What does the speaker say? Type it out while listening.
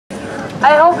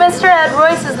I hope Mr. Ed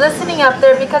Royce is listening up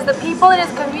there because the people in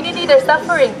his community, they're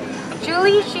suffering.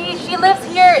 Julie, she lives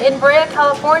here in Brea,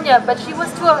 California, but she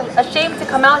was too ashamed to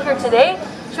come out here today.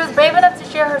 She was brave enough to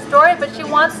share her story, but she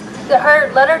wants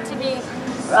her letter to be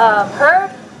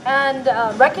heard and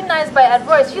recognized by Ed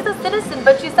Royce. She's a citizen,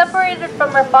 but she's separated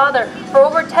from her father for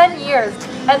over 10 years.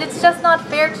 And it's just not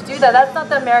fair to do that. That's not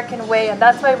the American way, and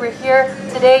that's why we're here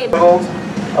today.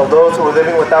 Of those who were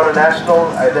living without a national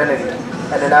identity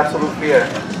and in absolute fear.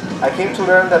 I came to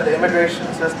learn that the immigration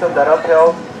system that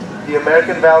upheld the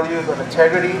American values of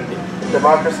integrity,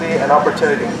 democracy, and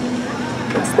opportunity.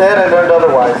 Instead, I learned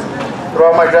otherwise.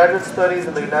 Throughout my graduate studies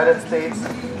in the United States,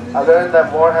 I learned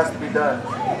that more has to be done.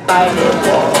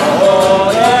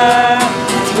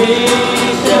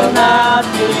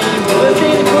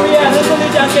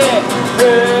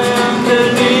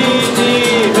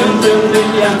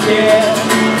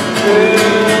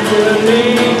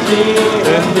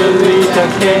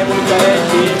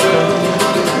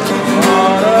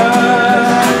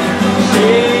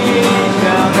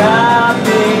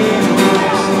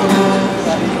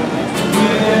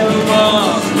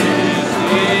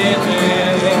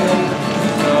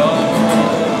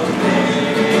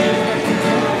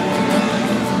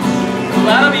 A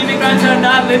lot of immigrants are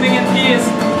not living in peace,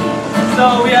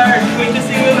 so we are going to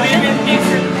see we live in peace.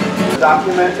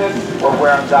 Documented or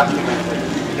we're undocumented.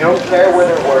 You don't care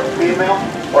whether we're female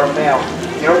or male.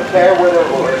 You don't care whether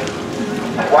we're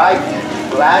white,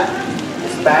 black,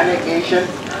 Hispanic, Asian.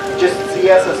 Just see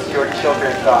us as your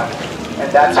children, God. And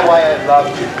that's why I love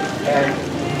you. And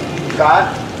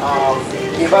God,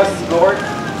 give us, Lord,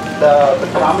 the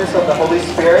promise of the Holy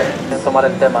Spirit.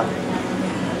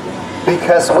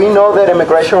 Because we know that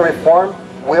immigration reform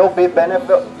will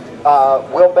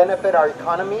benefit our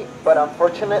economy, but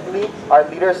unfortunately, our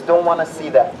leaders don't want to see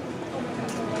that.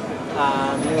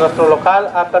 Nuestro local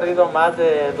ha perdido más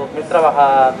de 2,000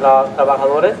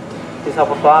 trabajadores,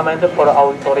 desafortunadamente por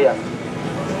auditorías.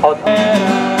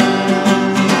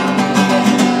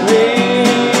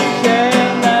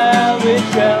 We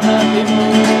shall not be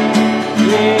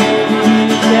moved.